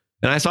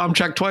 And I saw him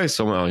check twice,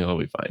 so he'll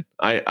be fine.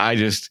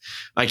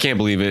 I can't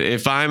believe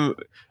it.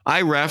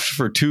 I refed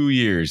for 2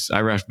 years.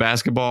 I refed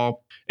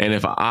basketball, and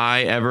if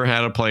I ever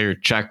had a player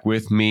check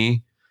with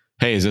me,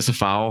 hey, is this a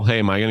foul? Hey,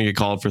 am I going to get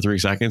called for 3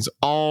 seconds?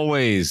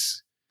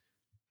 Always.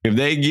 If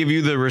they give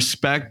you the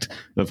respect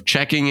of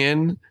checking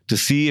in to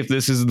see if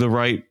this is the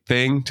right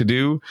thing to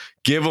do,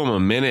 give them a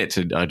minute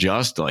to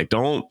adjust. Like,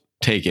 don't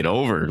take it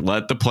over.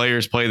 Let the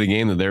players play the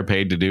game that they're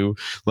paid to do.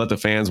 Let the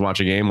fans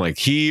watch a game. Like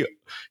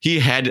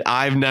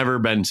I've never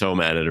been so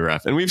mad at a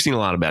ref, and we've seen a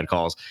lot of bad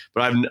calls,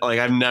 but I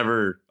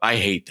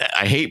hate that.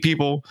 I hate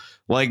people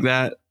like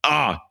that.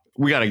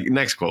 We got a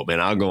next quote, man.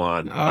 I'll go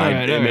on.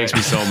 It makes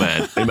me so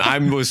mad. I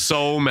was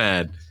so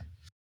mad.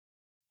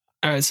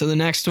 All right. So the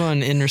next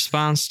one, in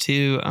response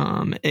to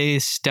a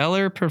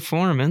stellar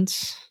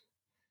performance,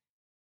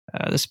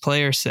 this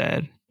player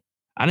said,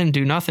 I didn't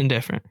do nothing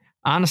different.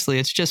 Honestly,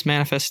 it's just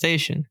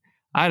manifestation.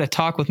 I had a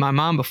talk with my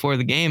mom before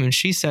the game, and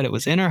she said it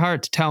was in her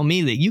heart to tell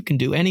me that you can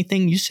do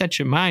anything you set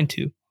your mind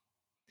to.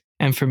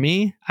 And for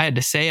me, I had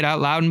to say it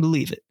out loud and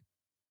believe it.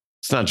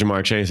 It's not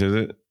Jamar Chase, is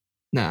it?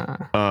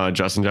 Nah.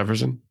 Justin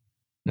Jefferson?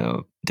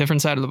 No,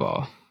 different side of the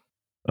ball.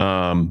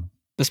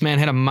 This man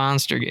had a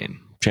monster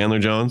game. Chandler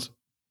Jones?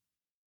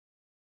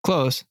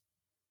 Close.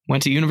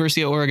 Went to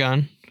University of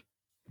Oregon.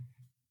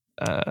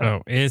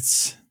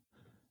 It's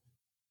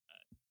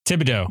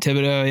Thibodeau.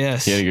 Thibodeau,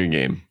 yes. He had a good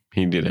game.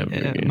 He did have a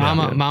good game.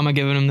 Mama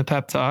giving him the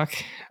pep talk.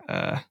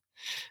 I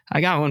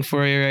got one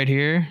for you right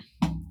here.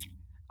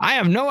 I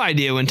have no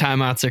idea when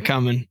timeouts are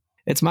coming.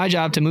 It's my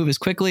job to move as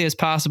quickly as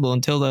possible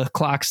until the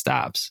clock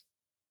stops.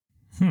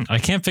 I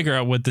can't figure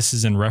out what this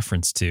is in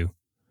reference to.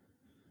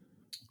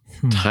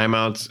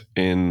 Timeouts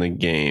in the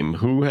game.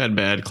 Who had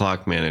bad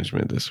clock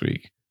management this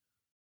week?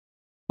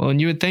 Well, and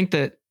you would think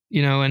that,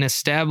 an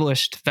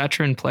established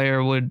veteran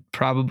player would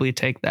probably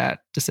take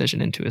that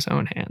decision into his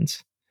own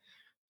hands,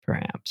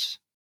 perhaps.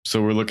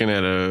 So we're looking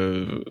at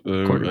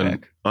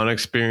an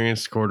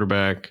unexperienced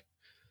quarterback.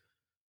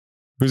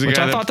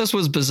 I thought this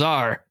was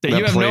bizarre. That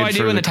you have no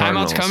idea when the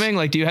timeout's coming.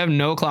 Like, do you have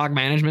no clock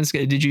management?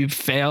 Did you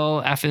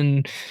fail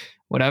effing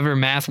whatever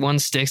math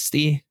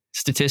 160?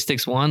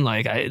 Statistics 1?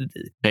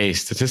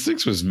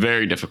 Statistics was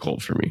very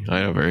difficult for me. I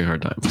had a very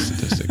hard time with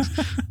statistics.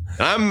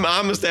 I'm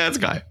a stats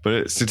guy,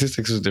 but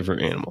statistics is a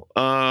different animal.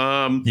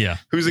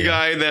 Who's the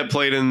guy that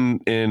played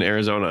in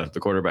Arizona, the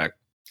quarterback?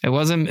 It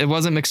wasn't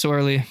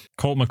McSorley.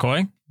 Colt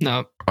McCoy?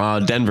 No.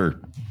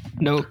 Denver.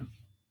 Nope.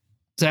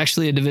 It's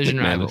actually a division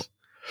rival.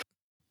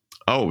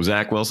 Oh,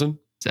 Zach Wilson?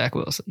 Zach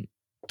Wilson.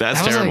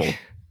 That's terrible.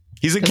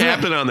 He's a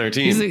captain on their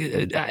team.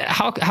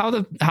 How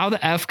the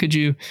F could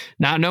you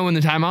not know when the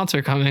timeouts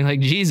are coming?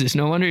 Like, Jesus,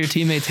 no wonder your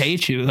teammates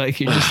hate you. Like,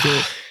 you're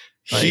just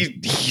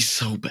he's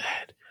so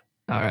bad.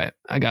 All right,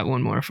 I got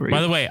one more for you.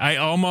 By the way, I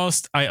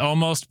almost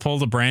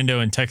pulled a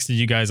Brando and texted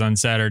you guys on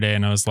Saturday,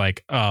 and I was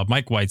like, "Oh,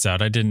 Mike White's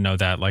out. I didn't know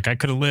that. Like, I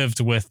could have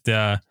lived with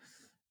the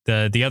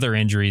other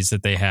injuries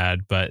that they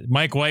had, but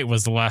Mike White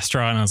was the last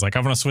straw, and I was like,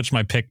 I'm going to switch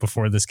my pick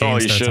before this game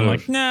starts. I'm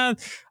like, nah,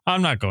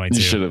 I'm not going to.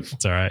 You should have.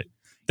 It's all right.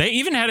 They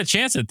even had a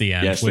chance at the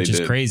end, which is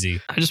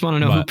crazy. I just want to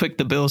know who picked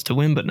the Bills to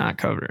win but not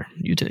cover.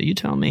 You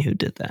tell me who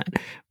did that.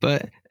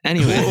 But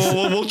anyway,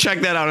 we'll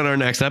check that out in our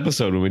next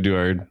episode when we do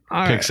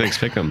our pick six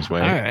pick'ems. All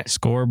right,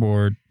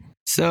 scoreboard.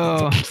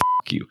 So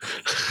fuck you.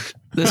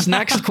 This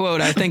next quote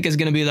I think is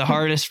going to be the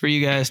hardest for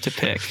you guys to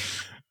pick.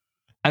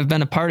 I've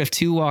been a part of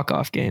 2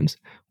 walk-off games.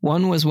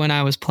 One was when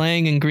I was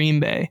playing in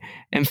Green Bay.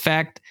 In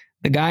fact,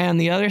 the guy on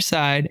the other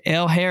side,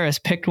 Al Harris,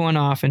 picked one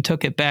off and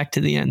took it back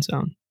to the end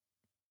zone.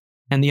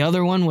 And the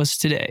other one was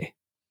today.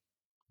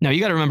 Now you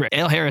got to remember,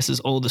 Ale Harris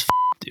is old as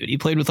dude. He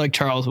played with like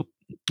Charles. But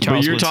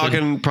you're Woodson.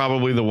 talking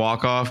probably the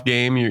walk-off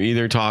game. You're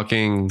either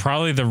talking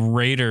Probably the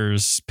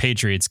Raiders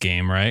Patriots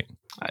game, right?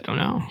 I don't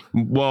know.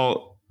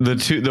 well,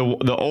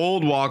 the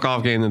old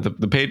walk-off game that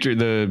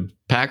the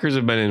Packers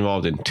have been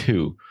involved in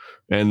 2.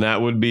 And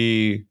that would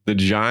be the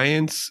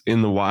Giants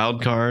in the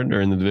wild card or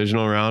in the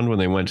divisional round when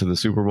they went to the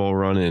Super Bowl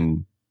run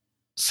in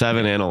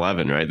 7 and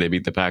 11, right? They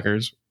beat the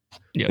Packers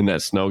in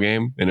that snow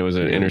game, and it was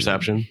an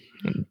interception.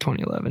 In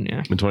 2011, yeah.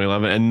 In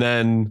 2011. And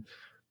then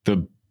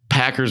the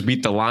Packers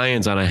beat the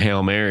Lions on a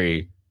Hail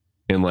Mary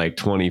in like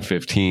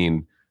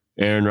 2015.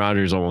 Aaron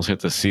Rodgers almost hit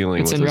the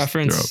ceiling. It's in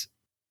reference.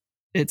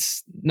 Throw.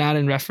 It's not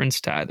in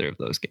reference to either of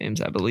those games.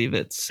 I believe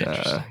it's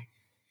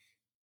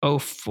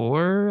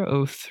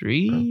 04,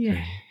 03.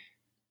 Okay.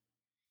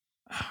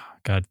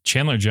 God,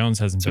 Chandler Jones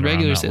hasn't been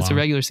around that long. It's a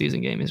regular season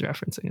game he's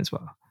referencing as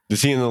well.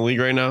 Is he in the league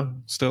right now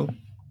still?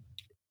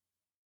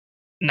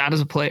 Not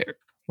as a player.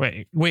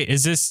 Wait,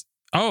 is this?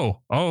 Oh,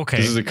 okay.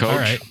 This is a coach? All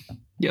right.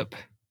 Yep.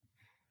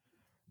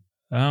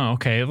 Oh,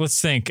 okay. Let's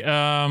think.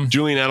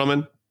 Julian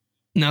Edelman?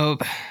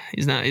 Nope.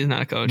 He's not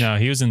a coach. No,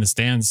 he was in the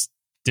stands.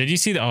 Did you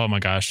see oh my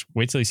gosh.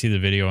 Wait till you see the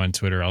video on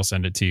Twitter. I'll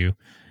send it to you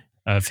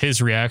of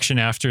his reaction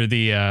after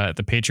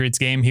the Patriots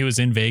game. He was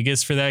in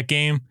Vegas for that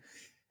game.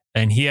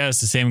 And he has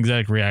the same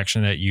exact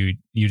reaction that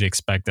you'd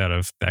expect out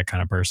of that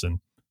kind of person.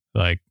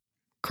 Like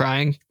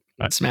crying,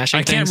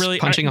 smashing things,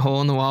 punching a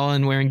hole in the wall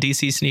and wearing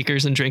DC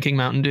sneakers and drinking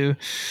Mountain Dew.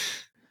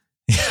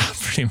 Yeah,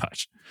 pretty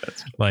much.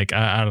 Like,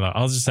 I don't know.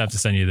 I'll just have to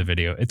send you the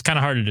video. It's kind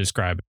of hard to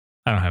describe.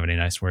 I don't have any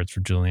nice words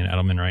for Julian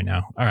Edelman right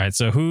now. All right.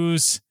 So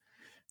who's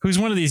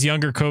one of these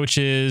younger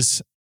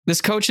coaches? This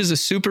coach is a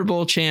Super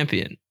Bowl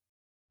champion.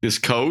 This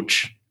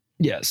coach?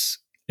 Yes.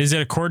 Is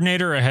it a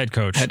coordinator or a head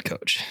coach? Head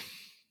coach.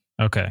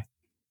 Okay.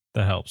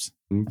 That helps.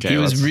 Okay, he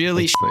was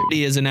really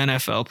shitty as an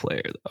NFL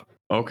player, though.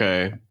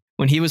 Okay.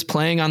 When he was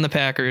playing on the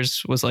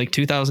Packers was like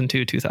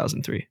 2002,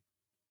 2003.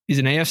 He's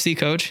an AFC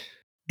coach.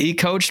 He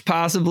coached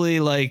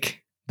possibly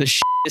like the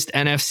shittest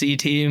NFC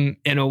team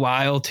in a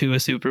while to a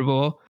Super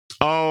Bowl.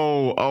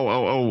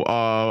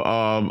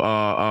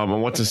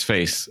 What's his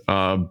face?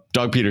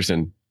 Doug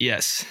Peterson.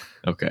 Yes.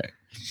 Okay.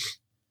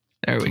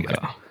 There we go.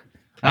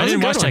 I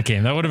didn't watch that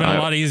game. That would have been a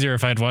lot easier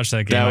if I'd watched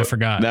that game. I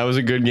forgot. That was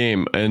a good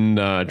game. And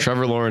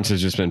Trevor Lawrence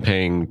has just been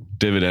paying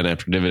dividend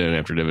after dividend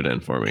after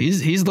dividend for me.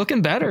 He's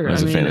looking better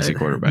as a fantasy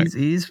quarterback.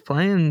 He's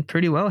playing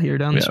pretty well here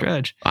down the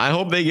stretch. I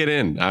hope they get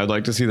in. I would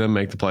like to see them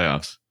make the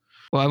playoffs.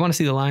 Well, I want to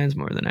see the Lions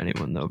more than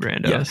anyone, though,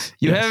 Brando. Yes.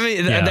 Have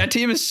me. That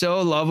team is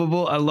so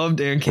lovable. I love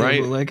Dan Campbell.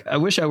 Right? Like, I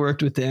wish I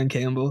worked with Dan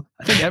Campbell.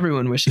 I think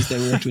everyone wishes they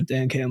worked with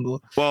Dan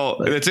Campbell.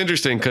 Well, it's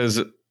interesting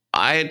because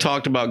I had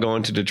talked about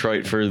going to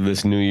Detroit for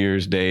this New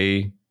Year's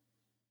Day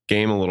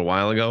game a little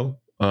while ago.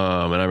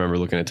 And I remember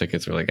looking at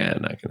tickets. We're like,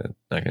 not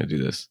gonna do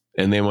this.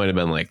 And they might have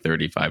been like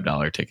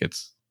 $35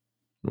 tickets.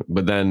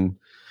 But then,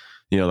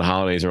 the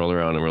holidays rolled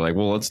around and we're like,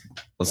 well, let's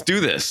do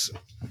this.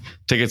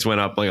 Tickets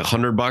went up like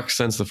 $100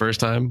 since the first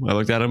time I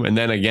looked at them. And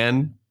then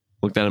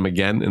looked at them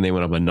again, and they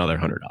went up another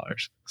 $100.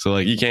 So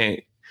like, you can't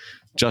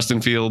Justin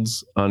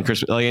Fields on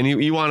Christmas. Like, and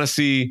you want to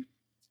see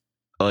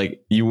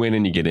like you win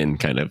and you get in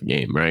kind of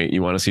game, right?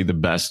 You want to see the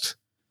best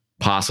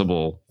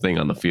possible thing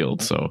on the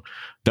field. So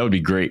that would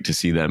be great to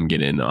see them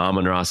get in.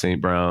 Amon-Ra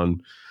St.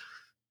 Brown.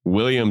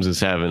 Williams is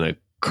having a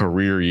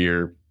career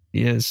year.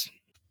 He is.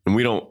 And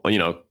we don't,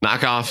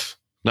 knock off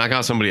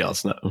somebody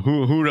else.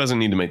 Who doesn't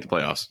need to make the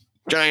playoffs?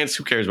 Giants,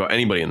 who cares about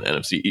anybody in the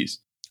NFC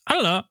East? I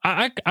don't know.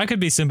 I could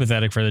be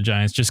sympathetic for the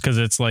Giants just because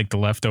it's like the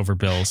leftover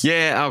Bills.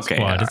 Yeah, okay.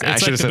 Squad. It's I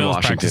should like have said Bills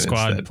Washington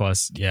squad instead.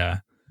 plus, yeah.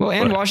 Well,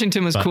 and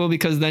Washington was cool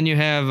because then you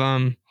have,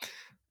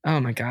 oh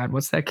my God,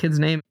 what's that kid's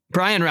name?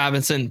 Brian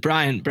Robinson.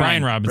 Brian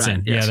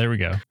Robinson. Yes. Yeah, there we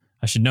go.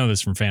 I should know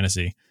this from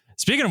fantasy.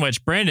 Speaking of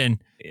which, Brandon,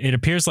 it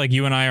appears like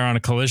you and I are on a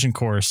collision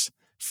course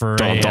for a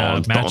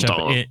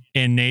matchup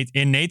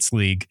in Nate's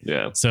league.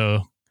 Yeah.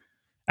 So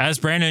as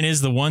Brandon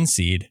is the 1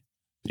 seed.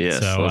 Yes.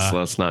 So,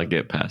 let's not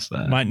get past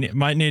that.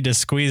 Might need to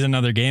squeeze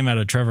another game out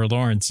of Trevor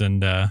Lawrence,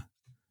 and I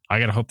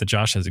gotta hope that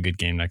Josh has a good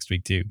game next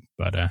week too.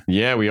 But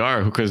yeah, we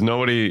are, because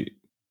nobody's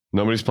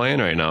playing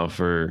right now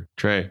for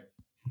Trey.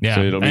 Yeah,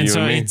 so it'll be you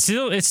and me.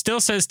 It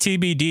still says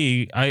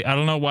TBD. I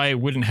don't know why it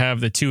wouldn't have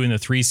the 2 and the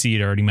 3 seed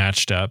already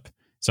matched up.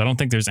 So I don't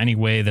think there's any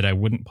way that I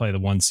wouldn't play the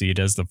 1 seed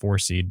as the 4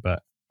 seed.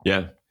 But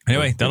yeah.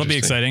 Anyway, that'll be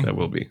exciting. That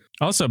will be.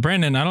 Also,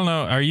 Brandon, I don't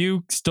know. Are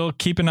you still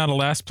keeping out of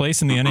last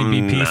place in the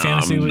NABP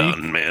fantasy league?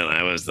 Done, man.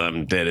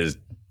 I'm dead as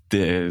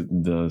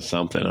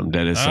something. I'm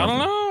dead as something.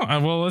 I don't know.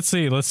 Well, let's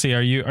see.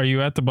 Are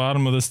you at the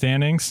bottom of the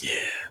standings? Yeah.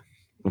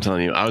 I'm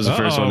telling you, I was the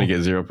first one to get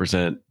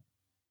 0%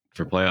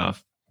 for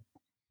playoff.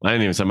 I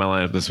didn't even set my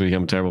lineup this week.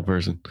 I'm a terrible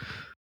person.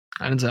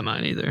 I didn't set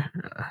mine either.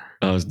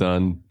 I was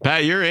done.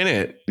 Pat, you're in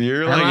it.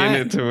 You're in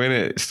it to win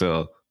it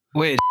still.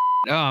 Wait.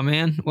 Oh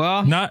man.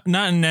 Well, not in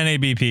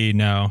NABP.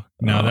 No,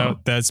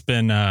 that's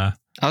been. I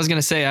was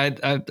gonna say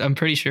I'm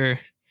pretty sure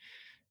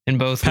in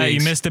both. Pat,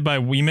 leagues. you missed it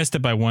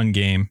by 1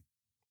 game.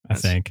 I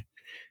think.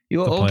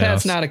 Old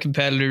Pat's not a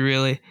competitor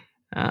really.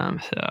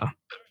 So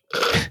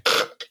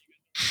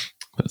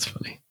that's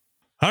funny.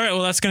 All right,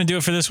 well, that's going to do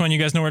it for this one. You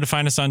guys know where to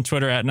find us on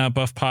Twitter at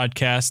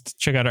NotBuffPodcast.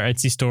 Check out our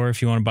Etsy store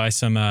if you want to buy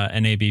some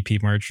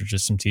NABP merch or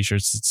just some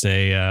t-shirts that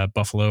say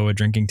Buffalo, a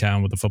drinking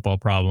town with a football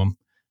problem,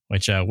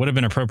 which would have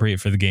been appropriate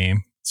for the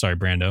game. Sorry,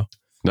 Brando.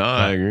 No,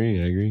 I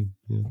agree.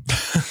 Yeah.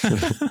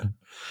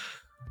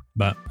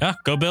 But yeah,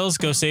 go Bills,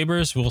 go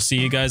Sabres. We'll see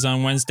you guys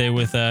on Wednesday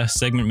with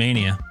Segment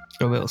Mania.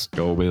 Go Bills.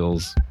 Go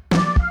Bills.